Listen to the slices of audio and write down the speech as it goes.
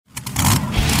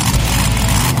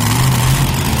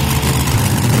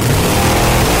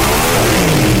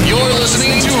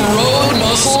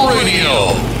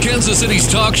Kansas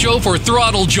City's talk show for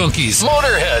throttle junkies,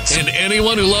 motorheads, and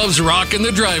anyone who loves rock in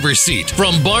the driver's seat.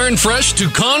 From barn fresh to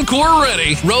Concours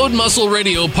ready, Road Muscle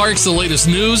Radio parks the latest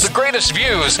news, the greatest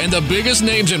views, and the biggest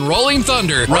names in rolling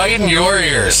thunder right in your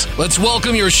ears. Let's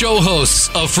welcome your show hosts,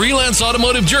 a freelance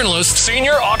automotive journalist,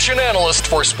 senior auction analyst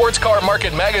for Sports Car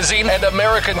Market Magazine and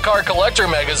American Car Collector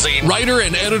Magazine, writer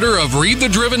and editor of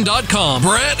ReadTheDriven.com,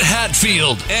 Brett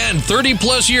Hatfield, and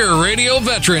 30-plus year radio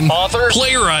veteran, author,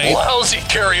 playwright, lousy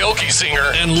karaoke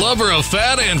singer, and lover of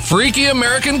fat and freaky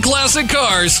American classic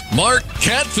cars, Mark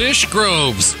Catfish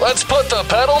Groves. Let's put the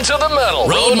pedal to the metal.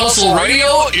 Road Muscle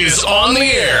Radio is on the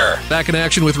air. Back in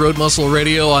action with Road Muscle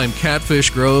Radio, I'm Catfish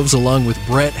Groves along with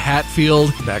Brett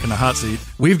Hatfield. Back in the hot seat.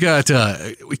 We've got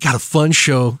a fun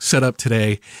show set up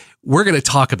today. We're going to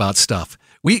talk about stuff.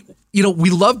 We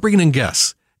love bringing in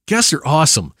guests. Guests are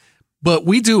awesome. But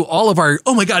we do all of our,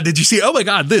 oh my God, did you see? Oh my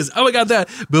God, this, oh my God, that,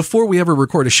 before we ever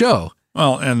record a show.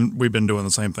 Well, and we've been doing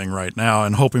the same thing right now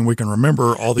and hoping we can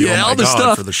remember all the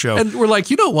stuff for the show. And we're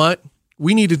like, you know what?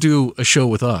 We need to do a show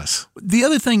with us. The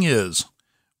other thing is,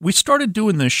 we started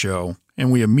doing this show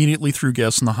and we immediately threw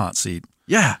guests in the hot seat.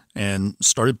 Yeah. And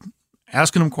started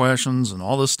asking them questions and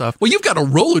all this stuff. Well, you've got a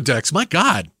Rolodex. My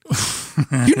God.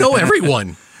 You know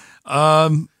everyone. I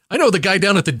know the guy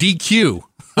down at the DQ.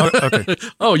 Okay.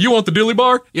 Oh, you want the dilly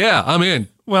bar? Yeah, I'm in.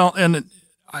 Well, and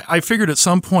I figured at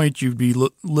some point you'd be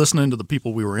listening to the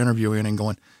people we were interviewing and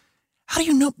going, how do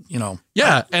you know?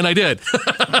 Yeah, and I did.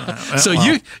 So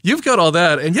you've got all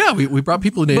that, and yeah, we brought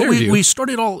people in to interview. We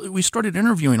started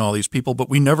interviewing all these people, but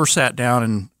we never sat down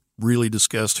and really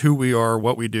discussed who we are,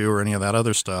 what we do, or any of that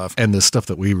other stuff. And the stuff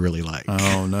that we really like.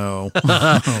 Oh no!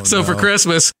 For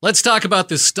Christmas, let's talk about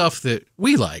this stuff that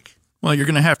we like. Well, you're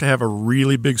going to have a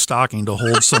really big stocking to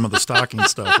hold some of the stocking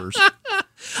stuffers.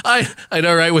 I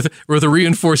know, right? With a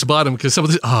reinforced bottom, because some of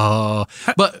this. Oh,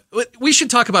 but we should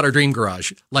talk about our dream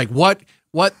garage. Like, what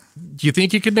do you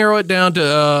think you could narrow it down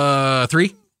to?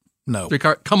 3? No, 3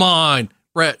 car. Come on,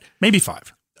 Brett. Maybe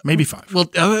 5. Maybe 5. Well,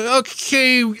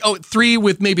 okay. Oh, 3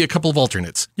 with maybe a couple of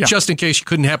alternates, just in case you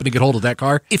couldn't happen to get hold of that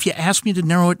car. If you ask me to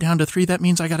narrow it down to 3, that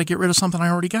means I got to get rid of something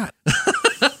I already got.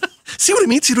 See what I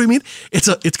mean? It's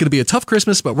going to be a tough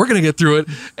Christmas, but we're going to get through it,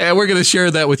 and we're going to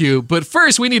share that with you. But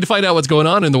first, we need to find out what's going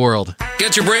on in the world.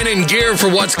 Get your brain in gear for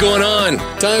what's going on.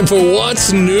 Time for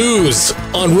What's News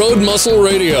on Road Muscle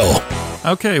Radio.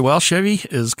 Okay, well, Chevy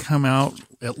has come out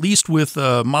at least with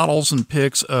models and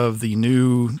pics of the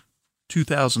new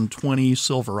 2020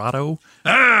 Silverado.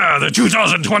 The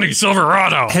 2020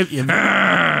 Silverado.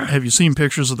 Have you seen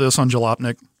pictures of this on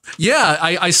Jalopnik? Yeah,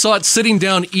 I saw it sitting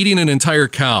down eating an entire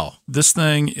cow. This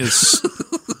thing is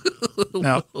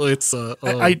now. It's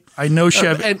I know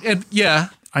Chevy, and yeah,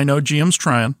 I know GM's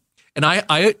trying. And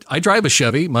I drive a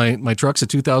Chevy. My truck's a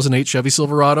 2008 Chevy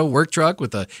Silverado work truck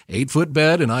with a 8-foot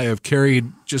bed, and I have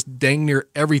carried just dang near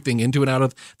everything into and out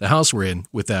of the house we're in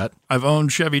with that. I've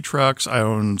owned Chevy trucks. I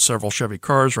own several Chevy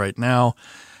cars right now.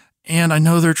 And I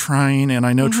know they're trying, and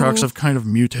I know trucks have kind of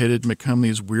mutated and become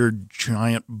these weird,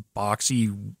 giant,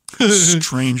 boxy,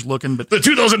 strange looking. But the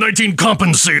 2019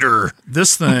 compensator.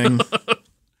 This thing,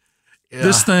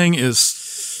 this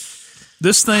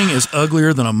thing is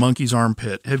uglier than a monkey's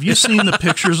armpit. Have you seen the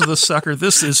pictures of the sucker?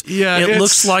 This is. Yeah, it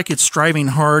looks like it's striving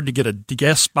hard to get a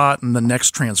guest spot in the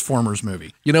next Transformers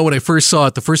movie. You know, when I first saw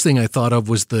it, the first thing I thought of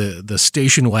was the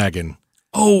station wagon.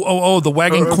 Oh, the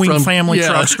Wagon Queen family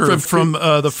truckster from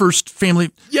the first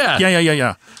family. Yeah.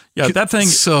 That thing.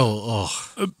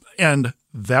 And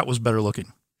that was better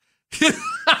looking.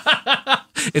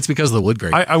 It's because of the wood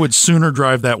grain. I would sooner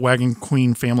drive that Wagon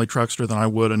Queen family truckster than I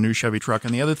would a new Chevy truck.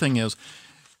 And the other thing is,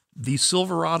 these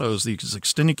Silverados, these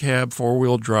extended cab,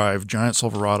 4-wheel drive, giant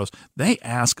Silverados, they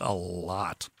ask a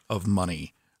lot of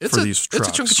money for these trucks.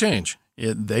 It's a chunk of change.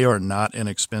 They are not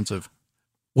inexpensive.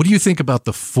 What do you think about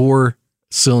the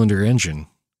 4-cylinder engine?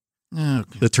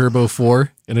 Okay. The Turbo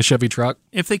 4 in a Chevy truck?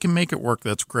 If they can make it work,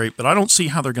 that's great. But I don't see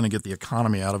how they're going to get the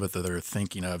economy out of it that they're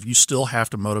thinking of. You still have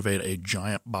to motivate a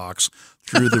giant box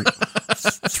through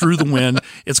the wind.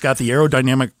 It's got the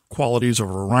aerodynamic qualities of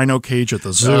a rhino cage at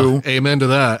the zoo. Amen to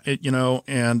that.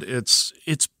 And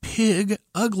it's pig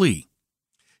ugly.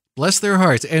 Bless their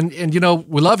hearts. And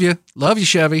we love you. Love you,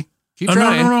 Chevy. Keep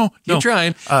trying. No. Keep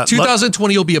trying.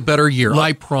 2020 will be a better year.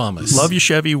 I promise. Love you,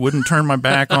 Chevy. Wouldn't turn my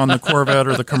back on the Corvette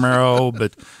or the Camaro,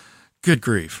 but good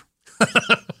grief.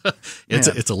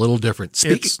 It's a little different.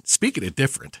 Speaking of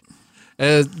different,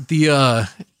 the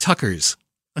Tuckers,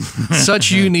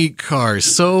 such unique cars,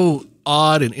 so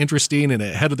odd and interesting and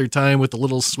ahead of their time with the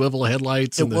little swivel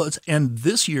headlights. And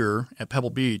this year at Pebble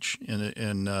Beach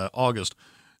in August,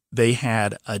 they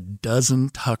had a dozen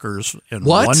Tuckers in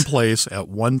What? one place at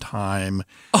one time.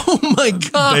 Oh my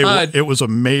God. It was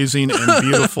amazing and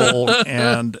beautiful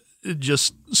and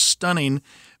just stunning.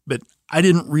 But I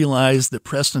didn't realize that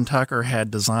Preston Tucker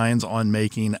had designs on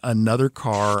making another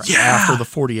car after the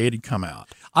 48 had come out.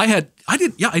 I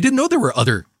didn't know there were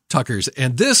other Tuckers.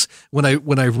 And this, when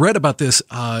I read about this,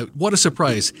 what a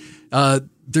surprise.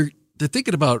 They're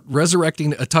thinking about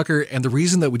resurrecting a Tucker, and the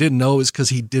reason that we didn't know is because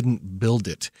he didn't build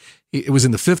it. It was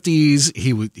in the 50s.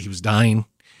 He was dying.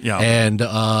 Yeah. And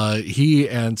he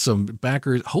and some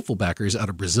hopeful backers out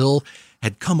of Brazil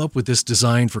had come up with this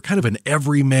design for kind of an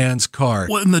everyman's car.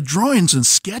 Well, and the drawings and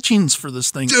sketchings for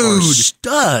this thing are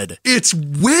stud. It's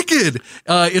wicked.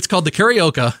 It's called the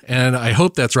Carioca, and I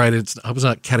hope that's right. I was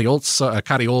not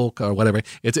Carioca or whatever.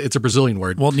 It's a Brazilian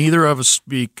word. Well, neither of us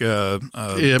speak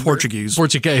Portuguese.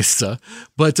 Portuguese.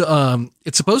 But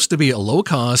it's supposed to be a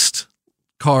low-cost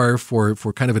car for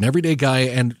kind of an everyday guy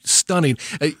and stunning.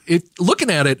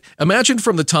 Looking at it, imagine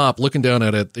from the top, looking down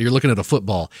at it, you're looking at a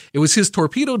football. It was his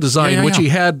torpedo design, which he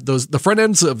had the front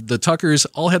ends of the Tuckers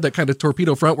all had that kind of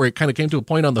torpedo front where it kind of came to a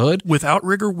point on the hood. With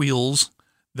outrigger wheels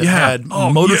that had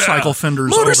motorcycle fenders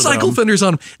Motorcycle fenders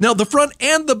on them. Now, the front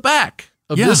and the back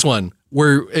of this one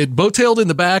where it boat-tailed in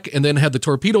the back and then had the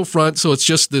torpedo front, so it's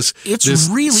just this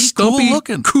really stumpy, cool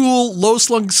looking. Cool,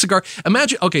 low-slung cigar.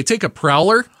 Imagine, take a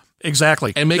Prowler.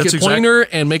 Exactly. And make it pointer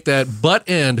and make that butt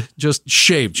end just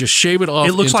shave it off.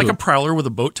 It looks like a Prowler with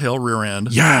a boat tail rear end.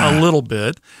 A little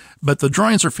bit. But the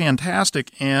drawings are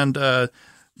fantastic. And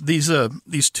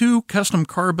these two custom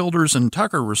car builders and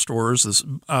Tucker restorers, this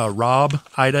Rob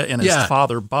Ida and his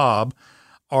father Bob,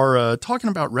 are talking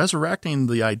about resurrecting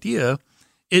the idea.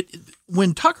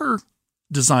 When Tucker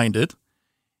designed it,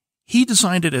 he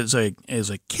designed it as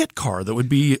a kit car that would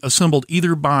be assembled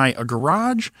either by a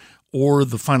garage or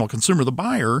the final consumer, the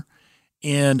buyer,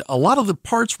 and a lot of the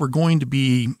parts were going to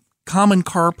be common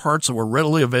car parts that were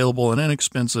readily available and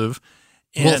inexpensive.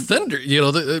 And, fender,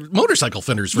 the motorcycle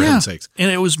fenders, for heaven's sakes. And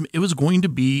it was going to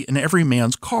be an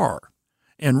everyman's car,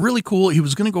 and really cool. He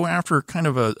was going to go after kind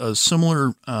of a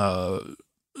similar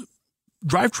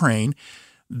drivetrain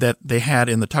that they had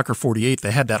in the Tucker 48.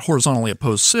 They had that horizontally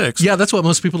opposed 6. Yeah, that's what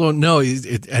most people don't know,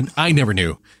 and I never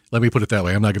knew. Let me put it that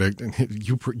way. I'm not going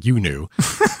to. You knew.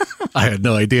 I had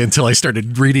no idea until I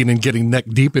started reading and getting neck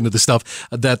deep into the stuff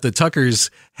that the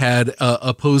Tuckers had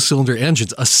opposed cylinder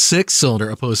engines, a 6-cylinder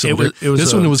opposed cylinder.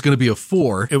 This one was going to be a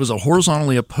 4. It was a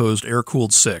horizontally opposed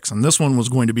air-cooled 6, and this one was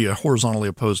going to be a horizontally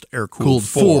opposed air-cooled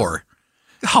 4.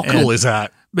 How cool is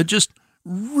that? But just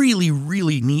really,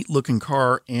 really neat-looking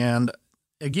car. And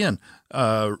again,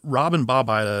 Rob and Bob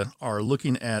Ida are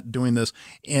looking at doing this,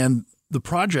 and the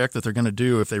project that they're going to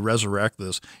do if they resurrect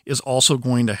this is also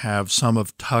going to have some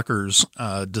of Tucker's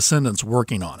descendants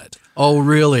working on it. Oh,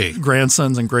 really?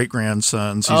 Grandsons and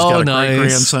great-grandsons. He's got a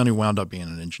great-grandson who wound up being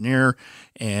an engineer.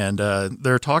 And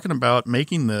they're talking about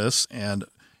making this, and,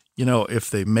 if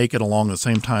they make it along the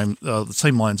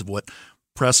same lines of what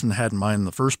Preston had in mind in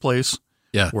the first place,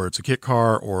 where it's a kit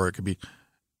car, or it could be,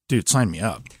 dude, sign me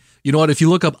up. You know what? If you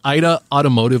look up Ida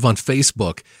Automotive on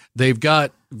Facebook, they've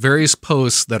got various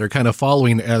posts that are kind of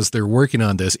following as they're working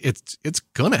on this. It's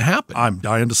going to happen. I'm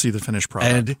dying to see the finished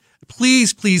product. And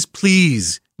please, please,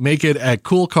 please make it a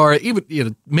cool car,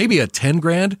 even maybe a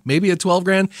 $10,000, maybe a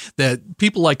 $12,000 that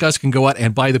people like us can go out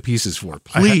and buy the pieces for.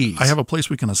 Please. I have a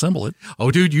place we can assemble it. Oh,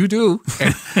 dude, you do.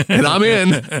 And I'm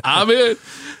in. I'm in.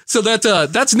 So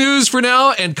that's news for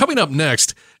now. And coming up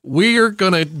next, we're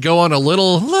going to go on a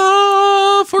little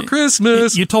love for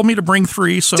Christmas. You told me to bring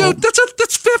 3, so. Dude,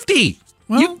 that's 50.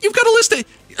 Well, you've got a list of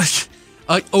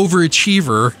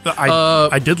overachiever.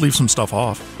 I did leave some stuff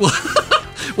off.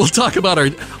 We'll talk about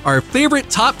our favorite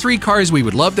top 3 cars we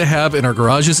would love to have in our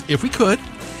garages if we could,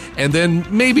 and then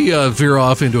maybe veer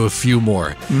off into a few more.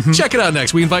 Mm-hmm. Check it out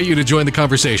next. We invite you to join the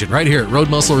conversation right here at Road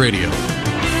Muscle Radio.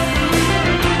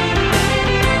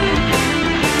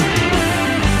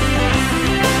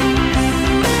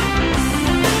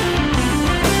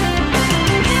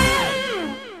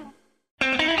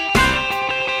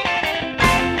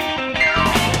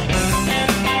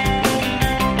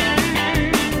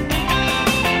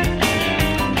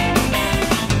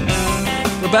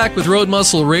 Back with Road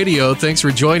Muscle Radio. Thanks for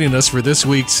joining us for this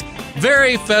week's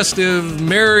very festive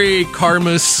Merry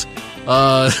Carmas.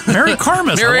 Merry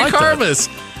Carmas. Merry Carmas.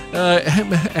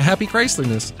 Happy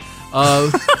Chrysler-ness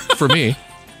for me.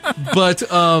 But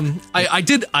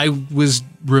I was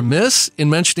remiss in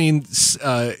mentioning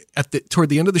toward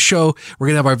the end of the show, we're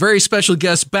going to have our very special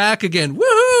guest back again.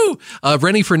 Woohoo!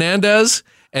 Rennie Fernandez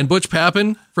and Butch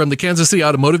Pappin from the Kansas City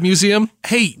Automotive Museum.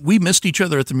 Hey, we missed each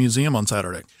other at the museum on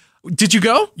Saturday. Did you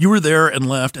go? You were there and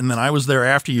left, and then I was there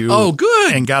after you. Oh,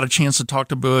 good. And got a chance to talk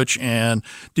to Butch. And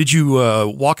did you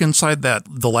walk inside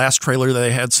the last trailer that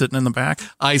they had sitting in the back?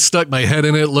 I stuck my head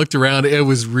in it, looked around. It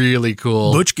was really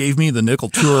cool. Butch gave me the nickel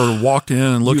tour, walked in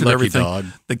and looked You at lucky everything. dog.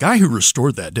 The guy who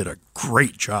restored that did a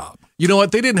great job. You know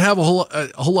what? They didn't have a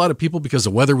whole lot of people because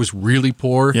the weather was really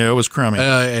poor. Yeah, it was crummy.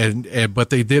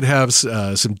 But they did have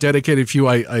some dedicated few.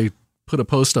 I put a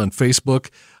post on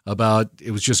Facebook about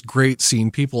it was just great seeing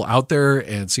people out there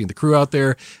and seeing the crew out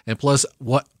there. And plus,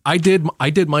 what I did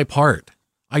my part.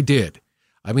 I did.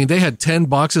 I mean, they had 10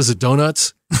 boxes of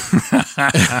donuts, and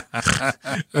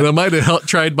I might have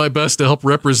tried my best to help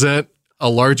represent a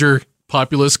larger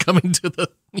populace coming to the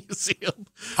museum.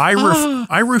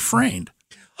 I refrained.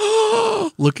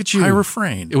 Look at you. I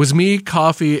refrained. It was me,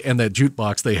 coffee, and that jute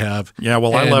box they have. Yeah,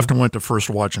 well, I And- left and went to First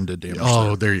Watch and did damage.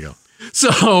 Oh, there you go.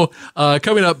 So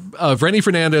coming up, Rennie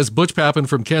Fernandez, Butch Pappin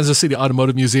from Kansas City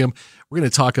Automotive Museum. We're going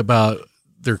to talk about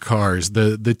their cars,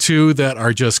 the two that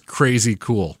are just crazy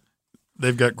cool.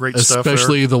 They've got great stuff there.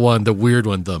 Especially the weird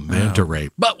one, the Manta Ray.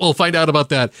 But we'll find out about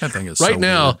that. That thing is right so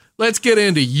now. weird. Let's get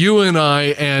into you and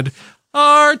I and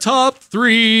our top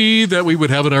 3 that we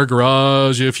would have in our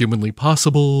garage if humanly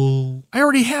possible. I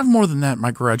already have more than that in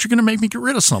my garage. You're going to make me get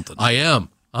rid of something. I am.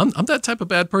 I'm that type of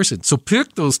bad person. So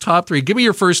pick those top 3. Give me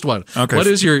your first one. Okay. What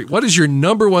is your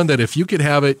number one that if you could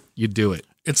have it, you'd do it?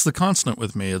 It's the constant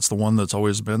with me. It's the one that's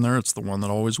always been there. It's the one that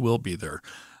always will be there.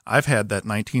 I've had that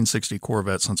 1960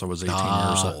 Corvette since I was 18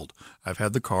 years old. I've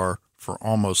had the car for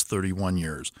almost 31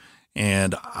 years.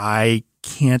 And I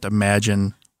can't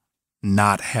imagine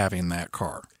not having that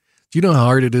car. Do you know how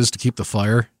hard it is to keep the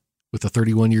fire with a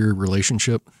 31-year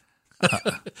relationship?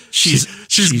 She's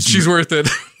She's worth it.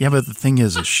 Yeah, but the thing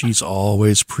is she's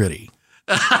always pretty.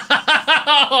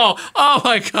 oh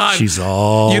my God. She's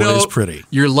always pretty.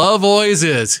 Your love always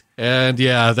is. And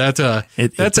yeah, that's a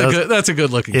good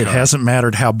looking car. It hasn't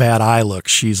mattered how bad I look.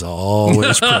 She's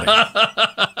always pretty.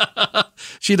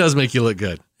 She does make you look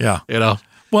good. Yeah. You know.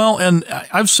 Well, and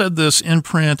I've said this in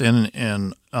print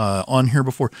and on here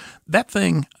before. That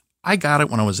thing, I got it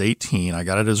when I was 18. I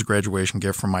got it as a graduation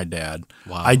gift from my dad.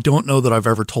 Wow. I don't know that I've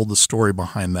ever told the story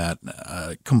behind that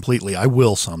completely. I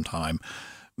will sometime.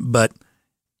 But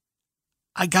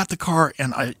I got the car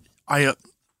and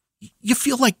you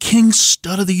feel like King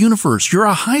Stud of the universe. You're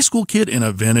a high school kid in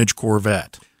a vintage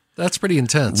Corvette. That's pretty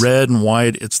intense. Red and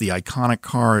white. It's the iconic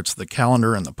car. It's the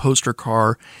calendar and the poster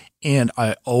car. And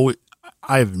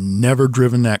I've never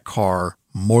driven that car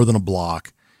more than a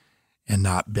block and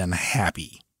not been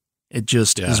happy. It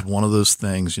just is one of those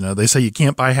things, you know, they say you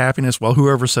can't buy happiness. Well,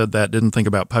 whoever said that didn't think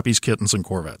about puppies, kittens, and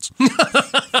Corvettes.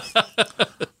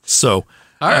 So,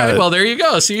 all right. Well, there you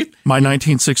go. See, my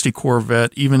 1960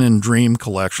 Corvette, even in dream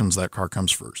collections, that car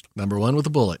comes first. number 1 with a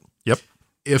bullet. Yep.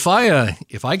 If I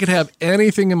could have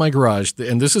anything in my garage,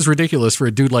 and this is ridiculous for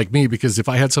a dude like me, because if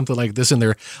I had something like this in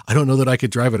there, I don't know that I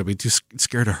could drive it. I'd be too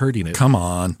scared of hurting it. Come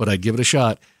on. But I'd give it a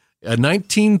shot. A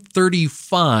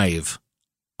 1935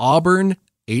 Auburn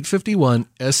 851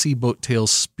 SC Boattail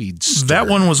Speedster. That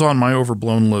one was on my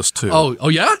overblown list too. Oh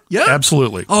yeah? Yeah.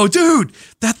 Absolutely. Oh, dude,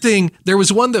 that thing. There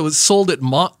was one that was sold at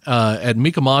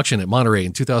Mecum Auction at Monterey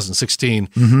in 2016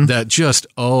 that just,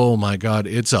 oh my God,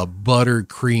 it's a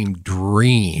buttercream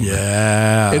dream.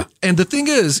 Yeah. And the thing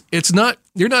is,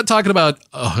 you're not talking about,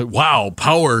 wow,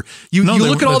 power. You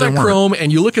look at all that chrome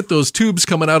and you look at those tubes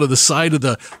coming out of the side of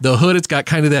the hood. It's got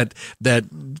kind of that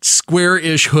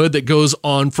square-ish hood that goes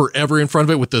on forever in front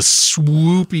of it with the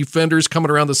swoopy fenders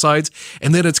coming around the sides.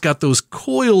 And then it's got those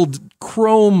coiled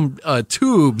chrome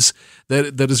tubes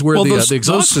that is where the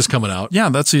exhaust is coming out. Yeah,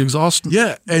 that's the exhaust.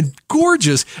 Yeah, and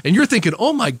gorgeous. And you're thinking,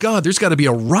 oh my God, there's got to be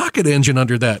a rocket engine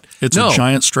under that. It's a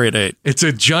giant straight 8. It's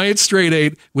a giant straight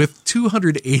 8 with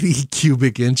 280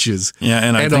 cubic inches. Yeah,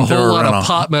 and I a think there whole were lot around of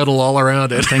pot metal all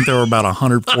around I it. think there were about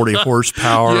 140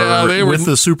 horsepower with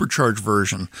the supercharged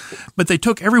version. But they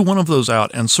took every one of those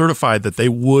out and certified that they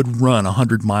would run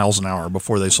 100 miles an hour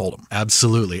before they sold them.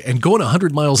 Absolutely. And going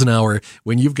 100 miles an hour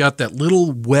when you've got that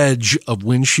little wedge of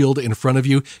windshield in front of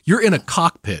you, you're in a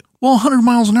cockpit. Well, 100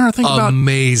 miles an hour,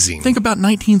 Amazing. Think about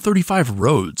 1935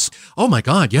 roads. Oh my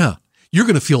God, yeah. You're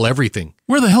going to feel everything.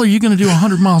 Where the hell are you going to do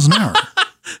 100 miles an hour?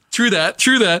 True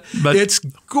that. But it's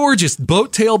gorgeous.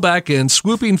 Boat tail back end,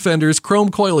 swooping fenders, chrome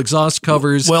coil exhaust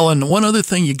covers. Well, and one other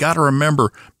thing you got to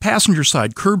remember, passenger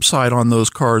side, curbside on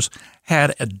those cars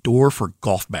had a door for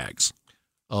golf bags.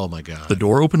 Oh my God. The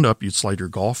door opened up, you'd slide your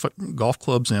golf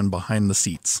clubs in behind the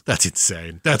seats. That's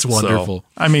insane. That's wonderful. So,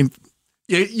 I mean,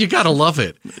 you got to love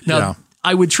it. Now, Yeah.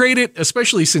 I would trade it,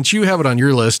 especially since you have it on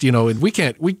your list, you know, and we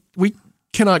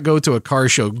cannot go to a car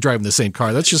show driving the same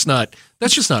car. That's just not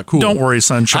cool. Don't worry,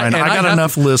 sunshine. I got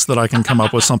enough lists that I can come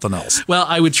up with something else. Well,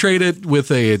 I would trade it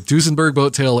with a Duesenberg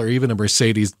boat tail or even a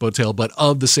Mercedes boat tail, but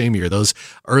of the same year, those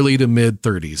early to mid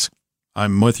 30s.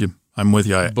 I'm with you.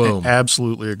 I Boom.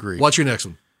 absolutely agree. What's your next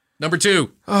one? Number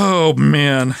 2. Oh,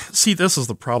 man. See, this is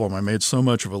the problem. I made so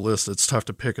much of a list, it's tough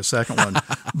to pick a second one.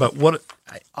 But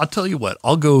I'll tell you what.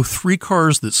 I'll go 3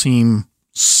 cars that seem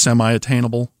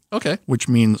semi-attainable. Okay. Which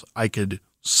means I could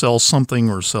sell something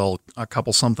or sell a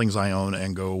couple somethings I own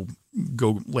and go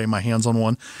lay my hands on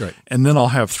one. Right. And then I'll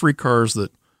have 3 cars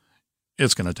that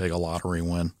it's going to take a lottery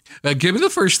win. Give me the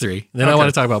first 3, then I Okay. want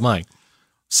to talk about mine.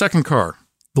 Second car,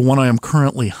 the one I am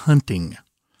currently hunting.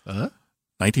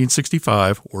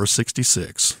 1965 or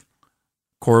 66.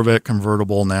 Corvette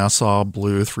convertible, Nassau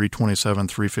blue, 327,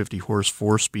 350 horse,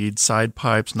 4-speed, side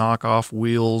pipes, knockoff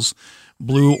wheels,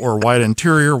 blue or white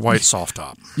interior, white soft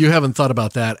top. You haven't thought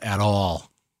about that at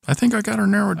all. I think I got her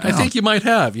narrowed down. I think you might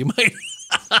have. You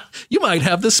might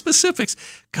have the specifics.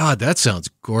 God, that sounds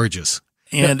gorgeous.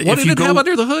 And what if did you it go, have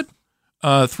under the hood?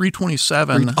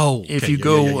 327. Oh, if okay. you Yeah,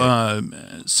 go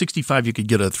 65, you could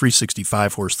get a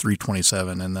 365 horse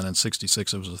 327, and then in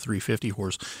 66 it was a 350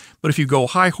 horse. But if you go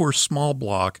high horse small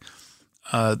block,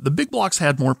 the big blocks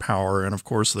had more power, and of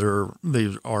course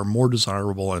they are more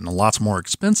desirable and lots more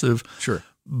expensive. Sure.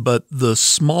 But the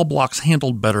small blocks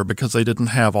handled better because they didn't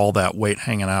have all that weight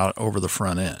hanging out over the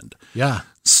front end. Yeah.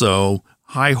 So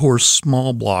high horse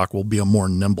small block will be a more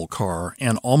nimble car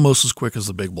and almost as quick as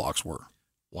the big blocks were.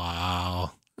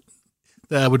 Wow.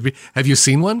 That would be. Have you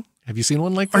seen one? Have you seen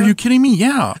one like that? Are you kidding me?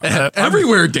 Yeah.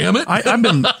 Everywhere, damn it. I've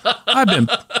been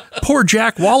poor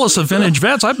Jack Wallace of Vintage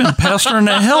Vets. I've been pestering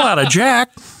the hell out of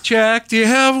Jack. Jack, do you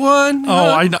have one?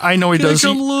 Oh, I know he Can does. I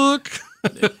come look?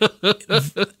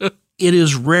 It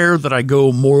is rare that I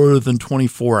go more than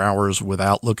 24 hours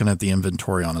without looking at the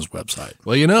inventory on his website.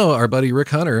 Well, you know, our buddy Rick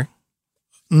Hunter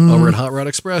over at Hot Rod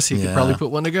Express, he could probably put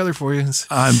one together for you.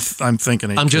 I'm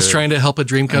thinking. I'm just trying to help a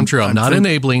dream come true. I'm not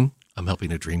enabling. I'm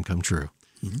helping a dream come true.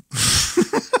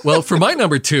 Well, for my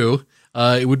number 2,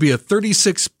 it would be a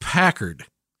 36 Packard.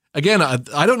 Again,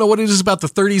 I don't know what it is about the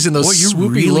 30s and those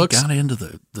swoopy really looks. got into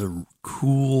the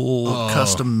cool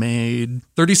custom made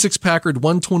 36 Packard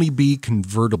 120B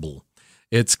convertible.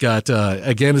 It's got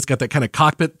it's got that kind of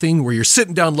cockpit thing where you're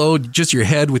sitting down low, just your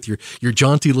head with your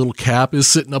jaunty little cap is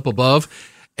sitting up above.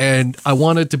 And I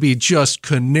want it to be just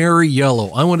canary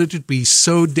yellow. I want it to be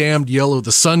so damned yellow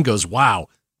the sun goes, wow,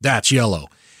 that's yellow.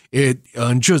 It's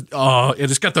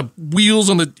got the wheels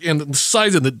on the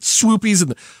sides and the swoopies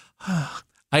and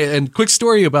and quick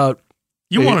story about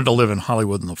You wanted to live in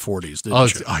Hollywood in the 40s,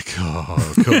 didn't you? I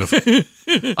could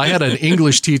have. I had an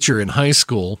English teacher in high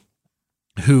school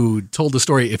who told the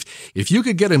story. If you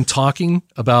could get him talking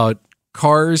about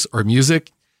cars or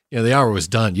music, the hour was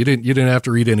done. You didn't have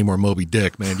to read any more Moby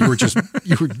Dick, man. You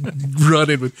were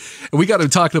running with. And we got him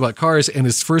talking about cars, and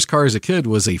his first car as a kid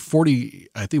was a 40.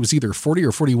 I think it was either 40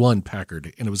 or 41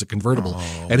 Packard, and it was a convertible.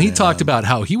 And he talked about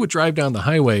how he would drive down the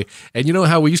highway, and you know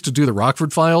how we used to do the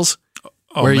Rockford Files.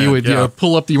 You would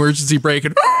pull up the emergency brake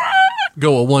and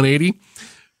go a 180.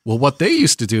 Well, what they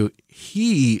used to do,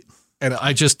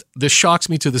 this shocks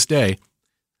me to this day,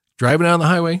 driving down the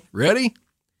highway, ready?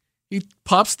 He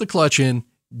pops the clutch in,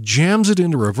 jams it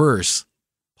into reverse,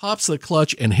 pops the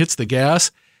clutch and hits the gas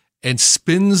and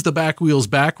spins the back wheels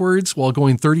backwards while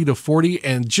going 30 to 40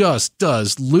 and just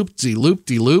does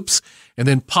loop-de-loops and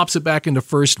then pops it back into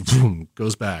first, boom,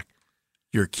 goes back.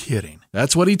 You're kidding.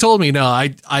 That's what he told me. Now,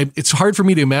 it's hard for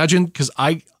me to imagine because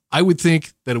I would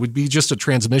think that it would be just a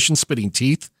transmission spitting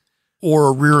teeth. Or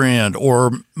a rear end, or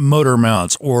motor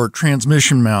mounts, or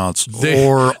transmission mounts, They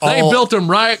built them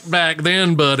right back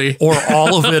then, buddy. or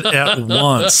all of it at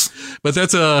once. But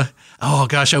that's oh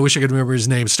gosh, I wish I could remember his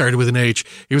name. It started with an H.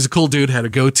 He was a cool dude, had a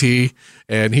goatee,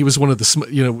 and he was one of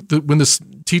the, when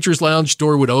the teacher's lounge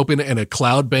door would open and a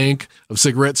cloud bank of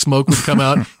cigarette smoke would come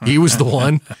out, he was the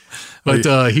one. But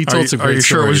he told some great stories. Are you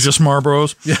sure it was just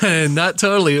Marlboros? Yeah, not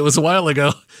totally. It was a while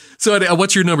ago. So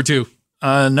what's your number 2?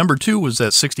 Number 2 was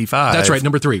at 65. That's right.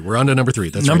 Number 3. We're on to number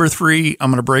 3. That's number right. 3. I'm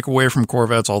going to break away from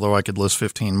Corvettes, although I could list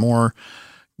 15 more.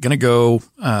 Gotta go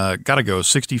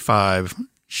 65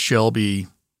 Shelby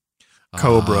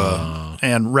Cobra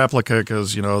and replica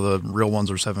because the real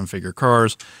ones are 7-figure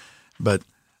cars. But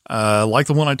like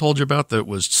the one I told you about,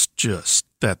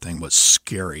 that thing was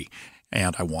scary,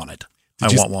 and I want it. I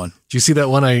want one. Did you see that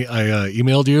one I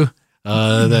emailed you?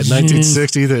 That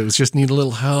 1960 that was just need a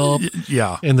little help.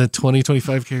 Yeah. In the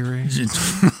 20-25K range.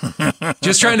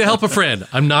 Just trying to help a friend.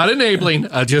 I'm not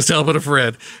enabling. I'm just helping a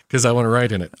friend because I want to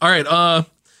ride in it. All right.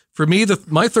 For me,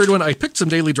 my third one, I picked some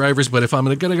daily drivers, but if I'm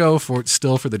going to go for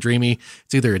the Dreamy,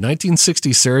 it's either a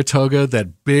 1960 Saratoga,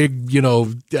 that big,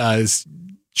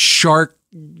 shark,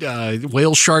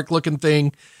 whale shark looking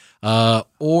thing,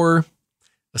 or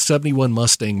a 71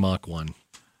 Mustang Mach 1.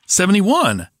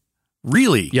 71?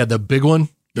 Really? Yeah, the big one.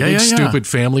 The big stupid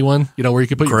family one, where you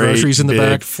can put your groceries in the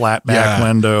back. Flat back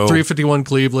window. 351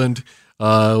 Cleveland,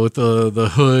 with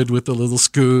the hood, with the little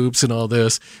scoops and all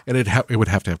this. And it would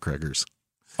have to have Krager's.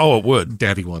 Oh, it would.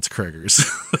 Daddy wants Krager's.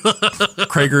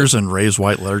 Krager's and Ray's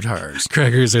white leather tires.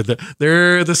 Krager's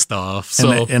they're the stuff.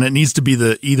 So and it needs to be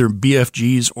either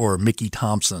BFG's or Mickey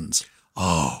Thompson's.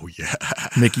 Oh yeah,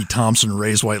 Mickey Thompson,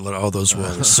 Ray's white leather. Oh, those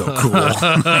were so cool.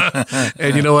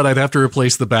 And you know what? I'd have to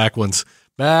replace the back ones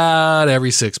about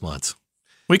every 6 months.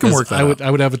 We can work that.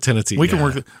 I would have a tendency. We can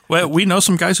work. Well, we know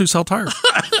some guys who sell tires.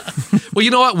 Well,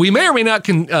 you know what? We may or may not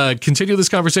continue this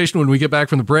conversation when we get back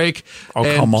from the break. Oh,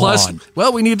 and come on.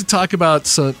 Well, we need to talk about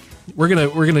some. We're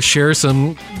gonna share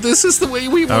some. This is the way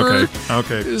we were.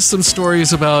 Okay. Some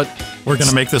stories about. We're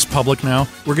gonna make this public now.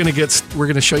 We're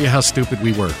gonna show you how stupid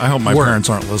we were. I hope my parents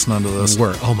aren't listening to this.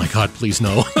 Oh my God! Please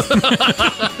no.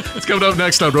 It's coming up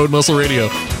next on Road Muscle Radio.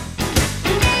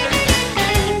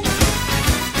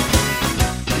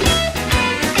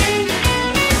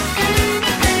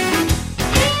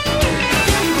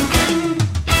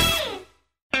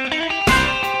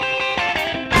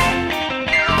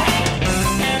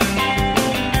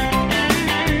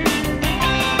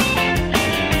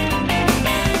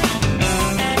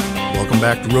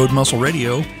 Back to Road Muscle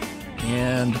Radio,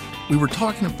 and we were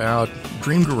talking about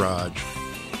Dream Garage,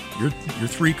 your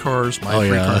 3 cars, my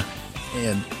 3 cars,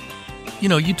 and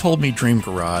you told me Dream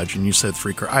Garage, and you said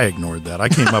 3 cars. I ignored that. I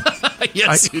came up.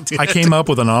 Yes, you did. I came up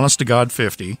with an honest to God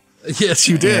 50. Yes,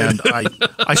 you did. And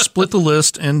I split the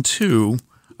list in 2.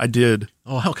 I did.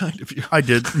 Oh, how kind of you! I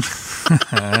did.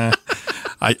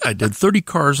 I did 30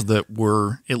 cars that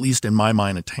were, at least in my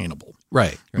mind, attainable.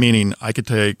 Right. Meaning I could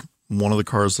take one of the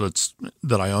cars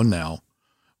that I own now,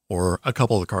 or a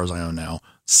couple of the cars I own now,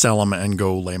 sell them and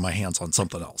go lay my hands on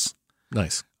something else.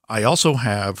 Nice. I also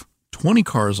have 20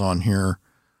 cars on here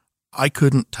I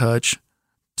couldn't touch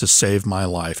to save my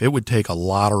life. It would take a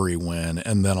lottery win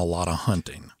and then a lot of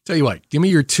hunting. Tell you what, give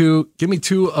me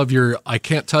 2 of your I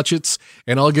can't touch it's,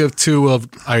 and I'll give 2 of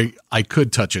I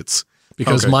could touch it's,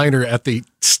 because mine are at the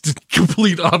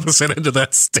complete opposite end of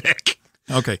that stick.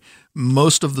 Okay.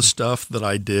 Most of the stuff that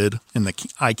I did in the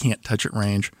I can't touch it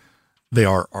range, they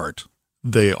are art.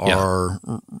 They are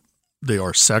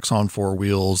sex on 4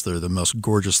 wheels. They're the most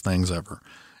gorgeous things ever.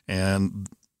 And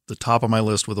the top of my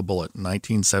list with a bullet,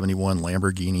 1971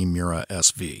 Lamborghini Miura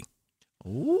SV.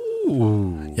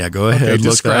 Ooh. Yeah, go ahead. Okay,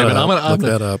 describe it. Look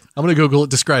that up. I'm going to Google it.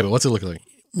 Describe it. What's it look like?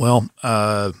 Well,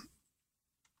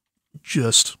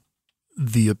 just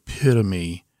the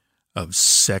epitome of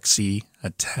sexy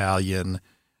Italian,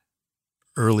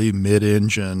 early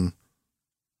mid-engine,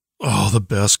 the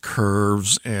best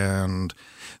curves. And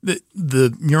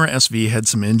the Miura SV had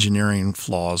some engineering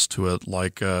flaws to it,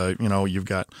 like, you've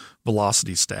got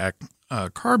velocity stack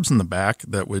carbs in the back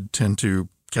that would tend to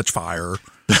catch fire.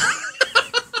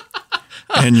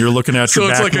 And you're looking at your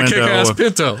back window. So it's like a kick-ass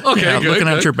Pinto. Okay, good, looking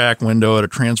at your back window at a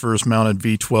transverse mounted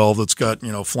V12 that's got,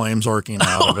 flames arcing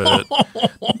out of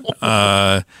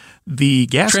it. The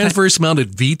gas transverse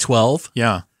mounted V12.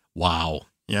 Yeah. Wow.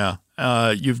 Yeah.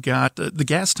 You've got the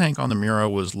gas tank on the Miura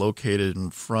was located in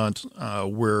front,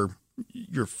 where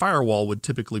your firewall would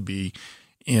typically be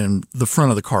in the front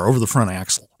of the car, over the front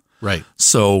axle. Right.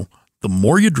 So the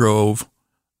more you drove,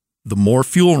 the more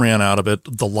fuel ran out of it,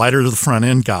 the lighter the front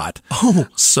end got.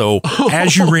 So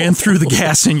as you ran through the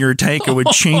gas in your tank, it would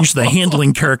change the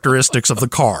handling characteristics of the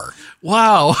car.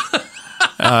 Wow.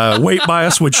 Weight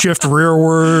bias would shift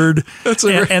rearward.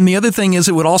 And the other thing is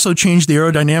it would also change the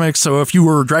aerodynamics. So if you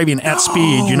were driving at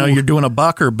speed, you're doing a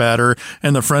buck or better,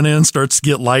 and the front end starts to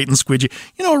get light and squidgy,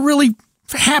 really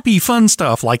happy, fun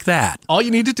stuff like that. All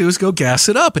you need to do is go gas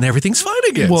it up and everything's fine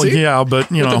again. Well, see? Yeah, but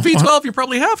with the V12, you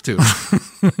probably have to.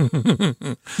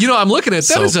 I'm looking at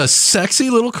that is a sexy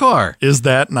little car. Is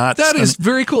that not? That is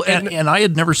very cool. And I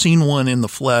had never seen one in the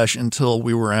flesh until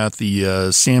we were at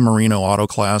the San Marino Auto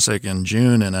Classic in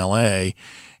June in L.A.,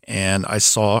 and I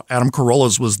saw Adam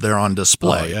Carolla's was there on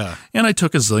display. Oh, yeah. And I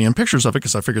took a zillion pictures of it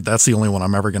because I figured that's the only one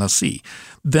I'm ever going to see.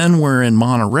 Then we're in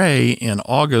Monterey in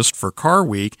August for Car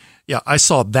Week. Yeah, I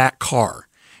saw that car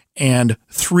and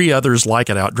 3 others like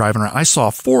it out driving around. I saw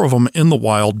 4 of them in the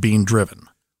wild being driven.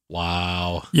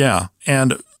 Wow. Yeah.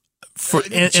 And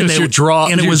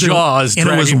it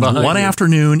was one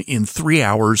afternoon in 3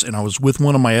 hours, and I was with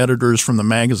one of my editors from the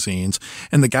magazines,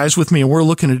 and the guys with me, and we're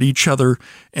looking at each other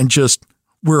and just,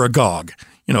 we're agog,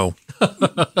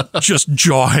 just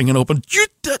jaw hanging open.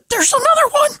 There's another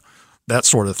one. That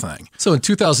sort of thing. So in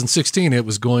 2016, it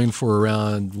was going for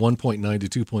around 1.9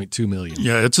 to 2.2 million.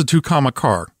 Yeah, it's a 2-comma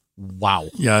car. Wow.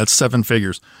 Yeah, it's 7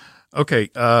 figures. Okay,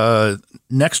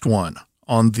 next one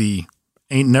on the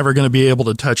ain't never going to be able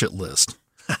to touch it list.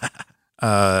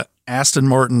 Aston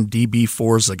Martin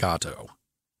DB4 Zagato.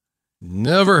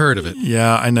 Never heard of it.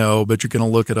 Yeah, I know, but you're going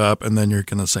to look it up and then you're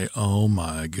going to say, oh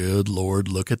my good Lord,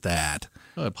 look at that.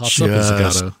 Oh, it pops up as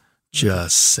Zagato.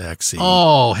 Just sexy.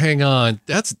 Oh, hang on.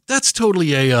 That's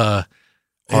totally a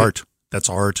art. That's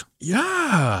art.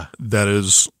 Yeah. That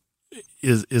is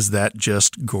that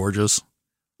just gorgeous?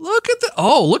 Look at that.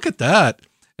 Oh, look at that.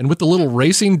 And with the little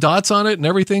racing dots on it and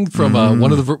everything from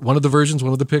one of the versions,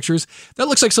 one of the pictures, that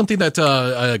looks like something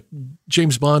that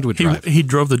James Bond would drive. He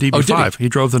drove the DB5. Oh, he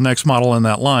drove the next model in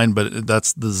that line, but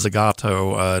that's the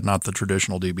Zagato, not the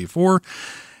traditional DB4.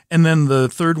 And then the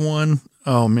third one,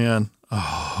 oh man.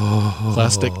 Oh.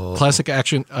 Classic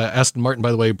action. Aston Martin,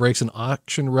 by the way, breaks an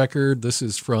auction record. This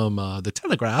is from the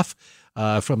Telegraph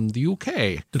from the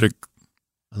UK.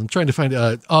 I'm trying to find.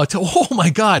 Oh my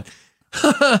God,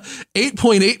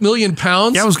 8.8 million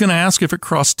pounds. Yeah, I was going to ask if it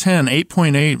crossed 10.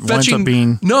 8.8 winds up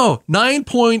being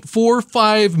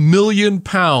 9.45 million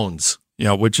pounds.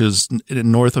 Yeah, which is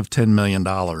north of $10 million.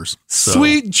 So,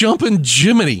 sweet jumping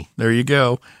Jiminy. There you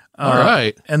go. All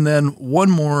right. And then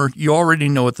one more. You already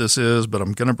know what this is, but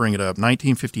I'm going to bring it up.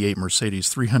 1958 Mercedes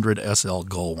 300 SL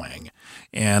Gullwing.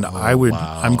 And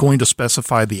I'm going to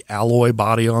specify the alloy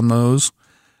body on those,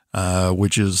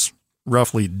 which is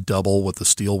roughly double what the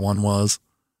steel one was.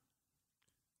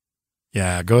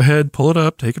 Yeah, go ahead, pull it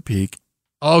up, take a peek.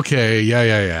 Okay,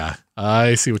 yeah.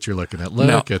 I see what you're looking at.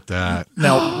 Look at that.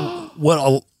 Now,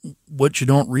 what you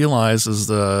don't realize is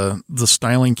the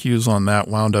styling cues on that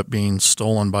wound up being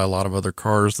stolen by a lot of other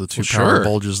cars, the two power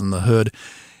bulges in the hood.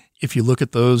 If you look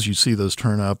at those, you see those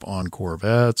turn up on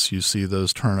Corvettes. You see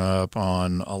those turn up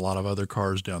on a lot of other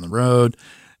cars down the road.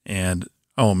 And,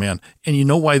 oh, man. And you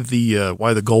know why the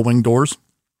Gullwing doors?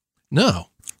 No.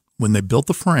 When they built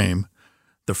the frame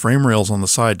rails on the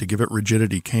side to give it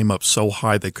rigidity came up so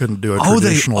high they couldn't do a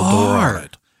traditional door on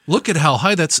it. Look at how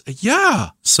high that's, yeah.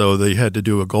 So they had to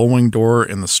do a Gullwing door,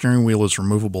 and the steering wheel is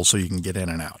removable so you can get in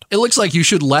and out. It looks like you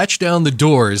should latch down the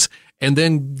doors and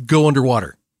then go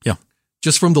underwater. Yeah.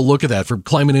 Just from the look of that, from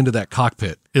climbing into that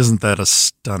cockpit. Isn't that a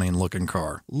stunning looking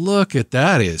car? Look at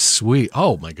that. Is sweet.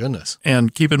 Oh, my goodness.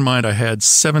 And keep in mind, I had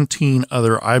 17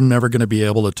 other I'm never going to be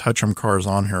able to touch them cars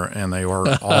on here, and they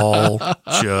are all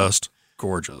just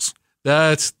gorgeous.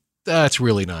 That's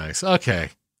really nice. Okay,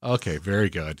 very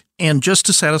good. And just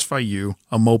to satisfy you,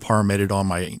 a Mopar made it on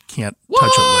my can't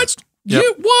touch it list. Yep.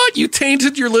 You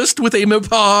tainted your list with a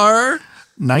Mopar?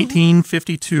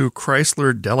 1952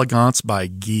 Chrysler D'Elegance by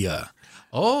Ghia.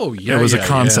 Oh, yeah. It was a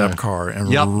concept car and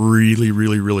really,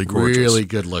 really, really gorgeous. Really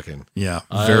good looking. Yeah,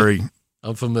 I'm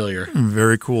familiar.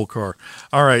 Very cool car.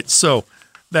 All right, so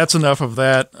that's enough of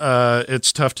that.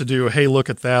 It's tough to do. Hey,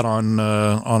 look at that on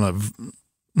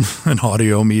an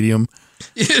audio medium.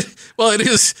 Well, it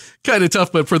is kind of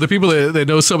tough, but for the people that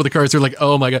know some of the cars, they're like,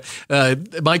 "Oh my god!"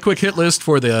 My quick hit list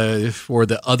for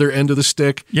the other end of the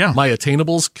stick, my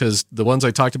attainables, because the ones I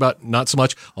talked about, not so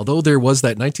much. Although there was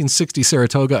that 1960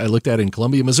 Saratoga I looked at in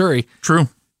Columbia, Missouri. True.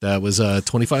 That was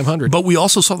 2,500. But we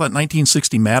also saw that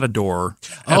 1960 Matador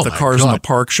at the Cars in the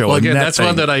Park show. Well, again, that's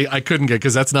one that I couldn't get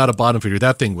because that's not a bottom feeder.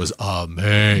 That thing was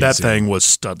amazing. That thing was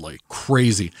studly.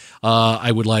 Crazy.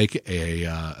 I would like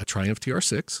a Triumph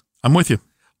TR6. I'm with you.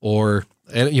 Or,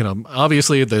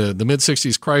 obviously the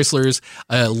mid-60s Chryslers,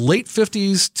 late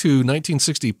 50s to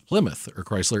 1960 Plymouth or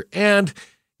Chrysler, and,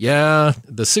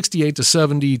 the 68 to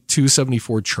 72,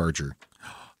 74 Charger.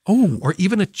 Oh, or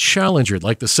even a Challenger,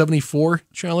 like the 74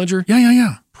 Challenger.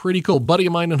 Yeah. Pretty cool. Buddy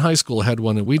of mine in high school had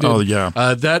one, and we did. Oh, yeah.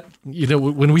 That,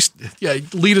 when we,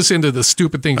 lead us into the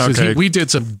stupid things, because we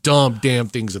did some damn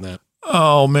things in that.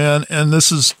 Oh, man. And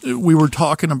we were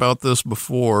talking about this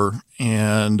before,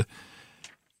 and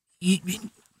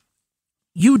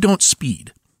you don't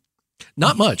speed.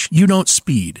 Not much. You don't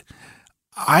speed.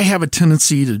 I have a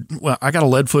tendency I got a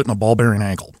lead foot and a ball bearing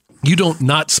ankle. You don't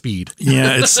not speed.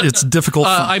 Yeah, it's difficult.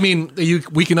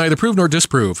 We can neither prove nor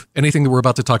disprove anything that we're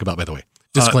about to talk about, by the way.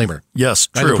 Disclaimer. Yes,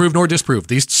 true. Neither prove nor disprove.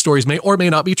 These stories may or may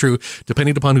not be true,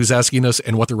 depending upon who's asking us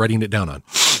and what they're writing it down on.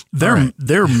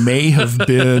 There may have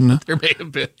been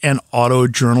an auto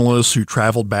journalist who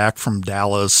traveled back from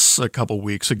Dallas a couple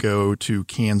weeks ago to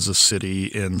Kansas City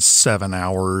in 7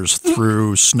 hours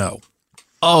through snow.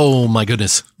 Oh, my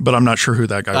goodness. But I'm not sure who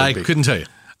that guy would be. I couldn't tell you.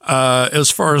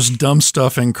 As far as dumb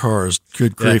stuff in cars,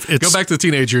 good grief. Yeah. Go back to the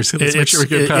teenagers. Let's make sure we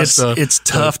get past it's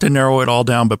tough to narrow it all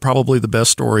down, but probably the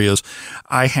best story is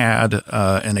I had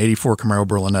an 84 Camaro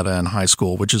Berlinetta in high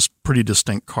school, which is a pretty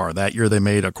distinct car. That year they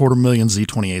made 250,000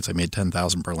 Z28s. They made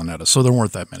 10,000 Berlinettas, so there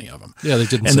weren't that many of them. Yeah, they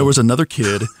didn't. And there was another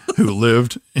kid who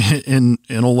lived in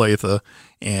Olathe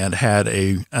and had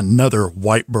another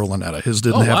white Berlinetta. His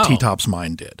didn't have T-tops,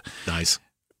 mine did. Nice.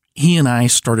 He and I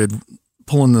started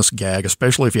pulling this gag,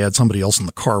 especially if you had somebody else in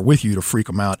the car with you to freak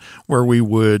them out, where we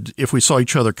would, if we saw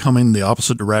each other coming the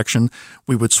opposite direction,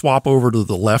 we would swap over to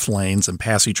the left lanes and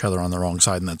pass each other on the wrong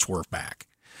side and then swerve back.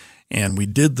 And we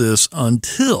did this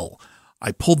until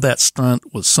I pulled that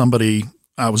stunt with somebody.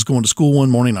 I was going to school one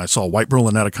morning. I saw a white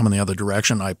Berlinetta coming the other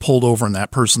direction. I pulled over in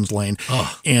that person's lane,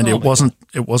 and it wasn't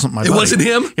my buddy. It wasn't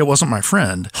him? It wasn't my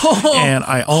friend. And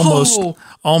I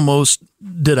almost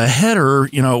did a header.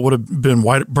 You know, it would have been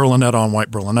white Berlinetta on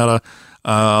white Berlinetta.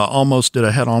 Almost did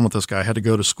a head-on with this guy. I had to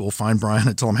go to school, find Brian,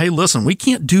 and tell him, hey, listen, we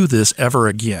can't do this ever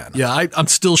again. Yeah, I'm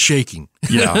still shaking.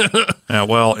 Yeah.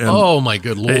 Well, and oh, my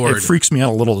good Lord. It freaks me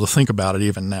out a little to think about it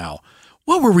even now.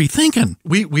 What were we thinking?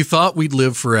 We thought we'd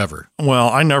live forever. Well,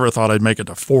 I never thought I'd make it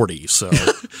to 40, so.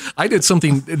 I did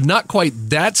something not quite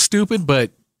that stupid, but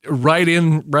right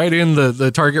in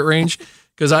the target range,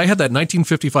 because I had that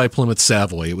 1955 Plymouth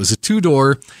Savoy. It was a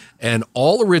two-door and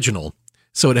all original,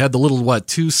 so it had the little,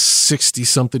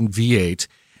 260-something V8,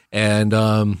 and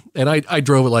I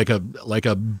drove it like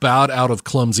a bout out of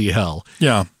clumsy hell.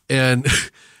 Yeah. And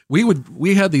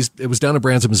we had these, it was down in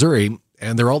Branson, Missouri,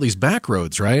 and there are all these back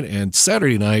roads, right? And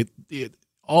Saturday night,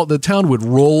 all the town would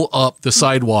roll up the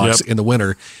sidewalks in the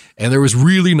winter, and there was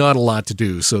really not a lot to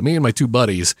do. So me and my two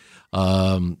buddies,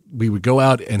 we would go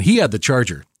out, and he had the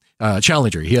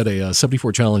Challenger. He had a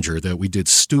 74 Challenger that we did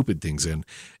stupid things in,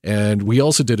 and we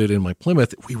also did it in my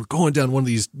Plymouth. We were going down one of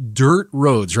these dirt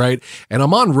roads, right? And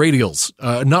I'm on radials,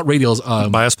 not radials,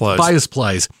 bias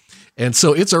plies. And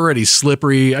so it's already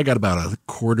slippery. I got about a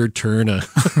quarter turn, a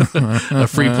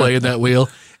free play in that wheel.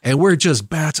 And we're just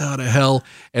bats out of hell.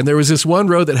 And there was this one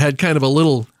road that had kind of a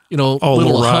little,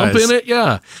 little hump in it.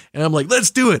 Yeah. And I'm like,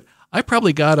 let's do it. I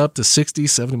probably got up to 60,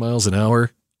 70 miles an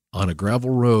hour on a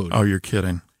gravel road. Oh, you're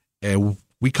kidding. And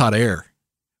we caught air.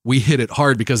 We hit it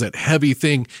hard because that heavy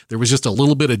thing, there was just a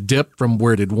little bit of dip from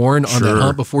where it had worn on that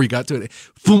hump before you got to it.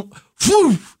 Boom,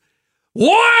 boom.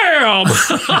 Wham!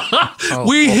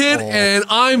 We hit, and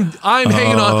I'm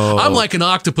hanging on. I'm like an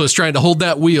octopus trying to hold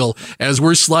that wheel as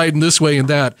we're sliding this way and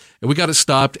that, and we got it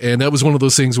stopped. And that was one of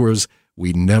those things where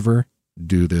we never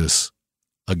do this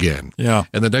again. Yeah.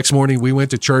 And the next morning we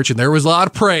went to church, and there was a lot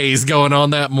of praise going on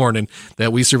that morning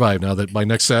that we survived. Now that by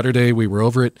next Saturday we were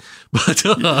over it, but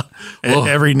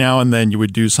every now and then you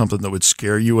would do something that would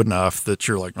scare you enough that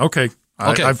you're like, okay.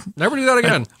 I've never do that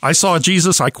again. I saw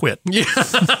Jesus, I quit. Yeah.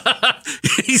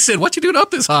 He said, what you doing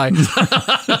up this high?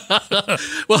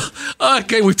 Well,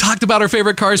 okay, we've talked about our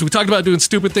favorite cars. We talked about doing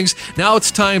stupid things. Now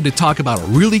it's time to talk about a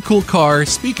really cool car.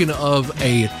 Speaking of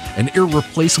an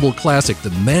irreplaceable classic, the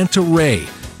Manta Ray,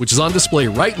 which is on display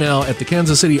right now at the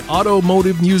Kansas City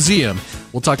Automotive Museum.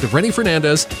 We'll talk to Rennie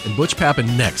Fernandez and Butch Pappen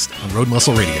next on Road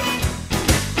Muscle Radio.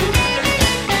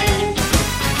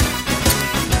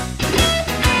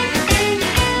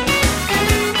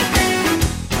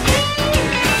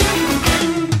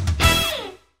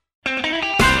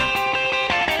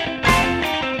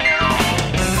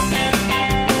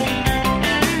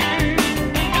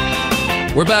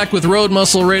 We're back with Road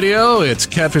Muscle Radio. It's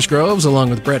Catfish Groves along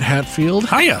with Brett Hatfield.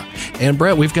 Hiya. And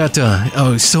Brett, we've got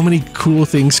so many cool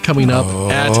things coming up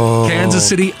at Kansas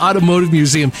City Automotive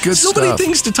Museum. Good so stuff. Many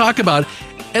things to talk about.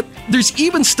 And there's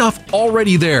even stuff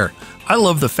already there. I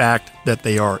love the fact that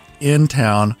they are in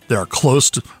town. They are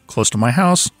close to my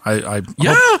house. I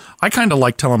kind of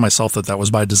like telling myself that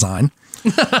was by design.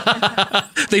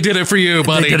 They did it for you,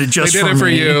 buddy. They did it just for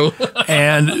you.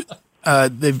 And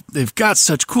they've got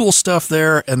such cool stuff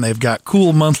there, and they've got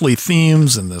cool monthly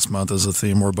themes, and this month is a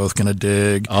theme we're both going to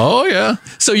dig. Oh, yeah.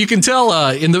 So you can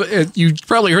tell you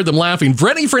probably heard them laughing.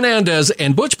 Rennie Fernandez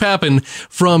and Butch Pappen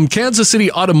from Kansas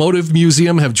City Automotive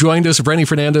Museum have joined us. Rennie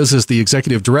Fernandez is the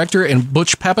executive director, and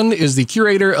Butch Pappen is the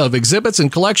curator of exhibits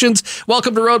and collections.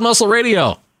 Welcome to Road Muscle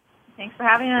Radio. Thanks for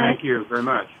having us. Thank you very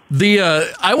much.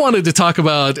 I wanted to talk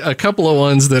about a couple of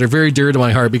ones that are very dear to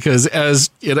my heart because as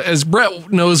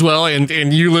Brett knows well and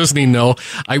you listening know,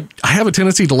 I have a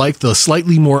tendency to like the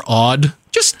slightly more odd,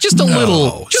 just a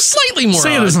little, just slightly more.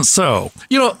 Say it odd. isn't so.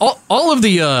 You know, all of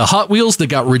the Hot Wheels that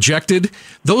got rejected,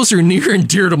 those are near and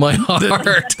dear to my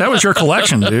heart. That was your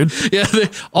collection, dude. Yeah,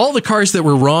 all the cars that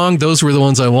were wrong, those were the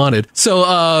ones I wanted.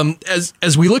 So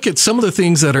as we look at some of the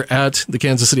things that are at the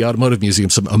Kansas City Automotive Museum,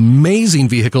 some amazing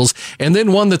vehicles, and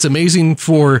then one that's amazing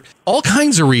for all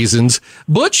kinds of reasons.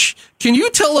 Butch, can you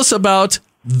tell us about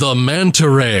the Manta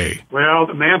Ray? Well,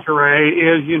 the Manta Ray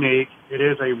is unique. It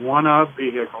is a one-of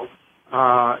vehicle.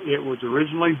 It was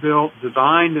originally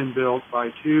designed and built by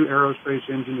two aerospace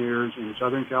engineers in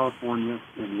Southern California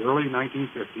in the early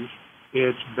 1950s.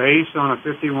 It's based on a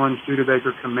 51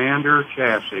 Studebaker Commander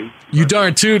chassis. You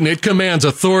darn tootin', it commands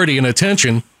authority and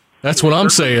attention. That's what I'm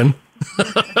saying.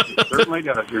 It certainly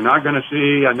does. You're not going to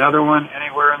see another one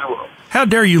anywhere in the world. How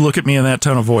dare you look at me in that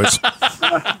tone of voice?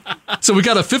 So we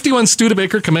got a 51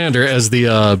 Studebaker Commander as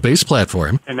the base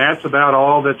platform. And that's about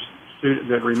all that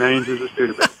remains as a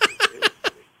Studebaker.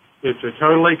 It's a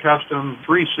totally custom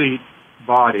 3-seat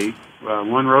body,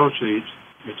 one row of seats.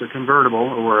 It's a convertible,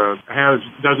 or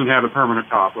doesn't have a permanent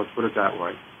top. Let's put it that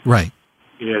way. Right.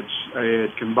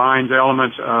 It combines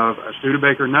elements of a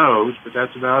Studebaker nose, but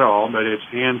that's about all. But it's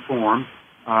hand formed.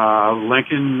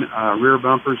 Lincoln rear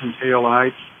bumpers and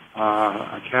taillights.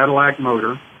 A Cadillac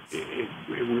motor.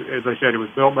 As I said, it was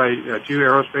built by two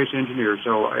aerospace engineers.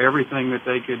 So everything that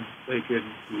they could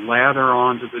lather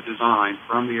onto the design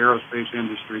from the aerospace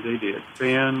industry, they did.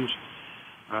 Fins,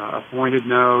 a pointed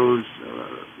nose,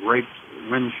 raked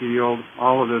windshield,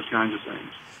 all of those kinds of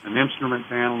things. An instrument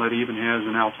panel that even has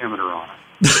an altimeter on it.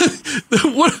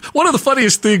 One of the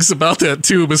funniest things about that,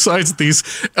 too, besides these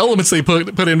elements they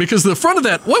put in, because the front of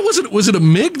that, what was it? Was it a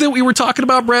MiG that we were talking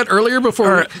about, Brett, earlier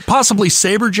before? Or possibly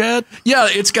Saberjet? Yeah,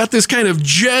 it's got this kind of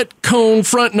jet cone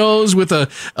front nose with a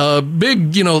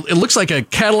big, it looks like a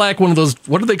Cadillac, one of those,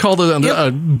 what do they call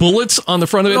the bullets on the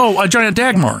front of it? Oh, a giant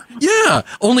Dagmar. Yeah,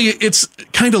 only it's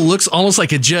kind of looks almost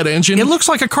like a jet engine. It looks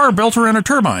like a car built around a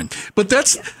turbine. But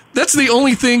that's the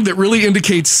only thing that really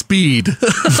indicates speed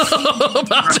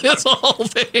about this whole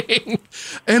thing.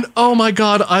 And oh my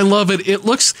God, I love it. It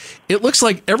looks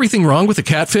like everything wrong with the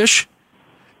Catfish.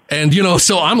 And,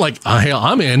 so I'm like,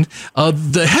 I'm in.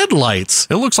 The headlights.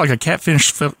 It looks like a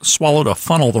catfish swallowed a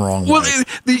funnel the wrong way.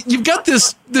 Well, you've got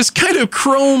this kind of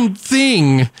chrome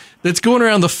thing that's going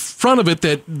around the front of it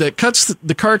that cuts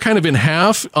the car kind of in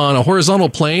half on a horizontal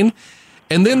plane.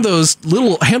 And then those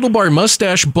little handlebar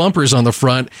mustache bumpers on the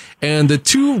front and the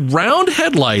two round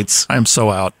headlights. I'm so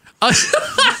out.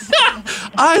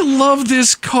 I love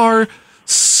this car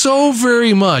so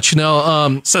very much.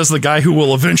 Now, says the guy who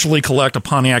will eventually collect a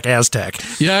Pontiac Aztec.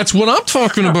 Yeah, that's what I'm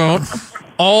talking about.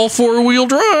 All 4-wheel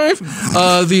drive.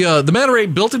 The Manta Ray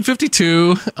built in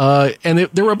 52, and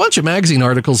there were a bunch of magazine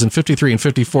articles in 53 and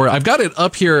 54. I've got it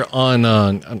up here on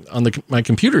my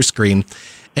computer screen.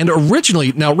 And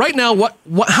originally, right now,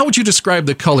 how would you describe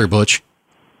the color, Butch?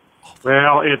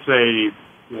 Well, it's a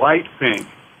light pink,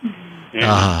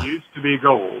 and it used to be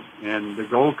gold, and the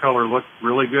gold color looked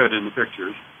really good in the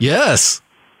pictures. Yes.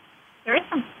 There is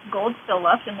some gold still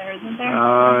left in there, isn't there?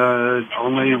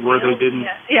 Only where they didn't.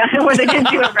 Yeah, where they didn't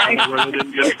do it right. Where they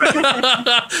didn't get it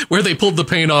right. Where they pulled the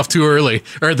paint off too early,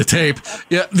 or the tape.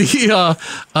 Yeah,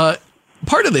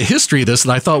 part of the history of this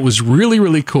that I thought was really,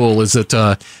 really cool is that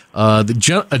a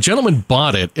gentleman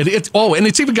bought it. And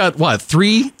it's even got,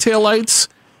 3 taillights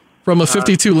from a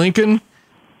 52 Lincoln?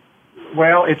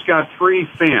 Well, it's got 3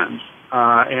 fins,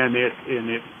 and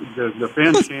the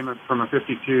fins came from a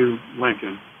 52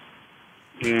 Lincoln.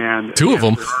 And 2 of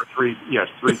them. There are 3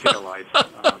 taillights.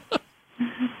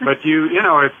 But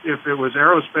if it was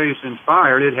aerospace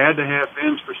inspired, it had to have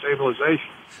fins for stabilization.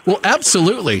 Well,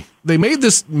 absolutely. They made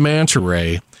this Manta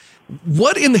Ray.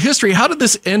 What in the history, how did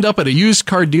this end up at a used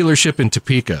car dealership in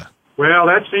Topeka? Well,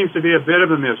 that seems to be a bit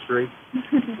of a mystery.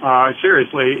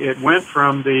 Seriously, it went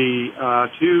from the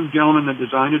 2 gentlemen that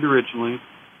designed it originally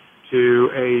to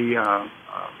a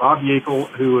Bob Yeakel,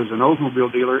 who was an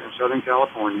Oldsmobile dealer in Southern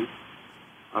California.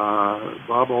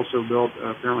 Bob also built,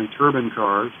 apparently, turbine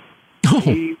cars.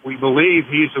 We believe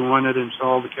he's the one that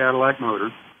installed the Cadillac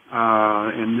motor.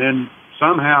 And then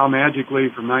somehow, magically,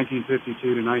 from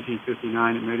 1952 to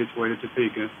 1959, it made its way to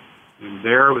Topeka. And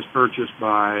there it was purchased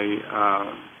by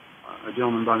a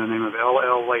gentleman by the name of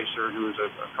L.L. Lacer, who was a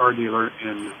car dealer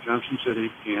in Junction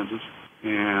City, Kansas.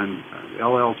 And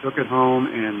L.L. took it home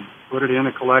and put it in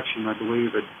a collection, I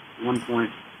believe, at one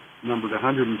point numbered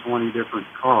 120 different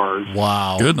cars.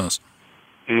 Wow. Goodness.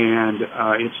 And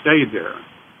it stayed there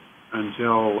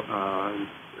until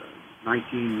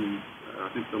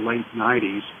the late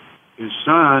 90s. His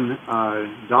son,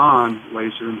 Don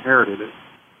Lacer, inherited it.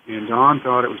 And Don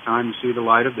thought it was time to see the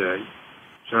light of day.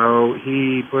 So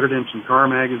he put it in some car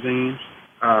magazines.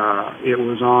 It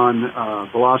was on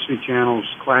Velocity Channel's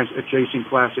Chasing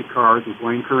Classic Cars with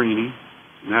Wayne Carini,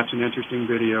 and that's an interesting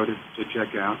video to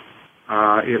check out.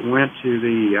 It went to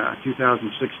the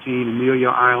 2016 Amelia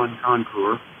Island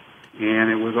Concours,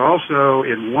 and it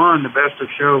won the Best of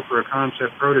Show for a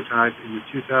concept prototype in the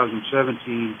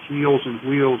 2017 Keels and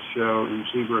Wheels show in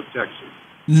Seabrook, Texas.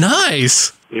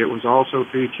 Nice. It was also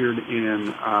featured in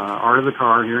Art of the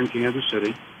Car here in Kansas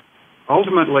City.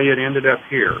 Ultimately, it ended up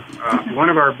here. One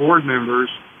of our board members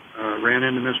ran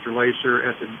into Mr. Lacer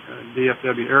at the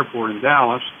DFW airport in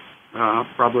Dallas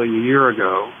probably a year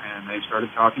ago, and they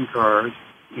started talking cars.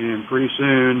 And pretty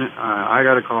soon, I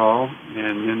got a call,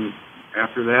 and then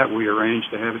after that, we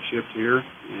arranged to have it shipped here,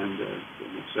 and it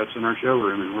sits in our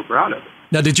showroom, and we're proud of it.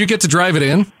 Now, did you get to drive it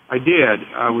in? I did.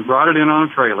 We brought it in on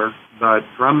a trailer, but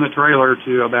from the trailer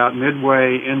to about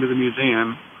midway into the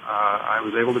museum, I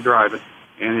was able to drive it.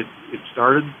 And it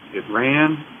started, it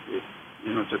ran,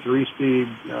 it's a 3-speed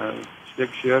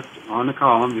stick shift on the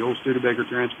column, the old Studebaker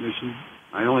transmission.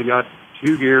 I only got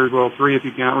 2 gears, well, 3 if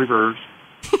you count reverse.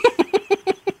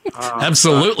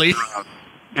 Absolutely.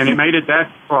 And it made it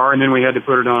that far, and then we had to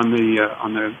put it on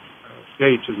the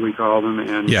skates, as we call them,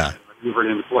 and maneuver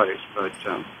it into place. But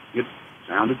it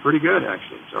sounded pretty good,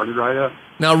 actually. It started right up.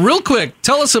 Now, real quick,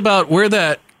 tell us about where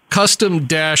that custom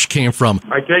dash came from.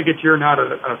 I take it you're not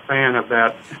a fan of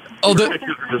that. Oh,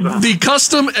 the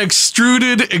custom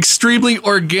extruded, extremely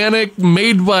organic,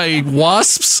 made by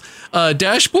wasps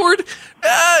dashboard.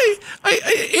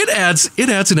 It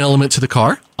adds an element to the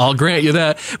car. I'll grant you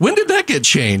that. When did that get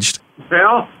changed?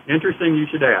 Well, interesting you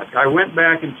should ask. I went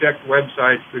back and checked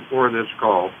websites before this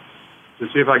call to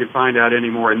see if I could find out any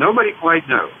more, and nobody quite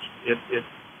knows. It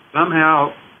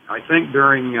somehow, I think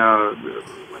during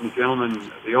when the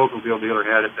gentleman, the Oldsmobile dealer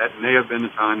had it, that may have been the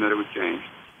time that it was changed.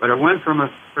 But it went from a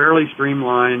fairly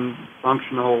streamlined,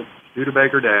 functional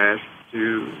Studebaker dash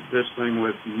to this thing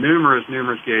with numerous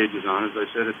gauges on it. As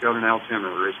I said, it's got an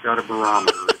altimeter, it's got a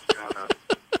barometer, it's got a,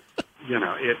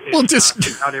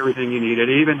 it's got everything you need. It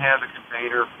even has a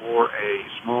container for a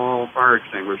small fire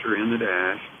extinguisher in the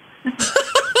dash.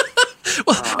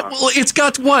 Well, it's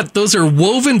got what? Those are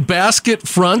woven basket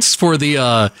fronts for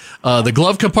the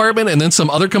glove compartment, and then some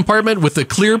other compartment with the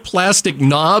clear plastic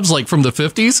knobs, like from the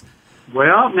 50s.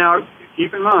 Well, now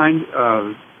keep in mind,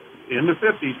 in the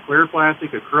 50s, clear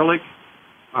plastic, acrylic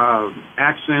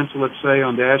accents, let's say,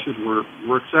 on dashes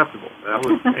were acceptable. That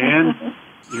was and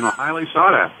highly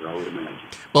sought after, I would imagine.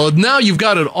 Well, now you've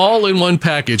got it all in one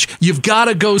package. You've got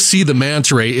to go see the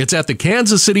Manta Ray. It's at the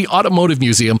Kansas City Automotive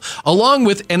Museum, along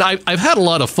with, and I've had a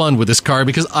lot of fun with this car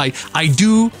because I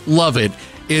do love it.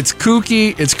 It's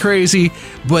kooky, it's crazy,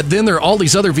 but then there are all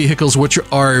these other vehicles which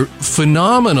are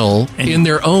phenomenal in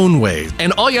their own way.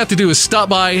 And all you have to do is stop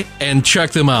by and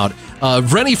check them out.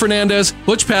 Rennie Fernandez,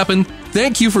 Butch Pappin,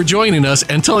 thank you for joining us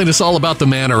and telling us all about the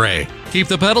Manta Ray. Keep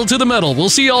the pedal to the metal. We'll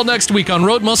see you all next week on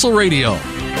Road Muscle Radio.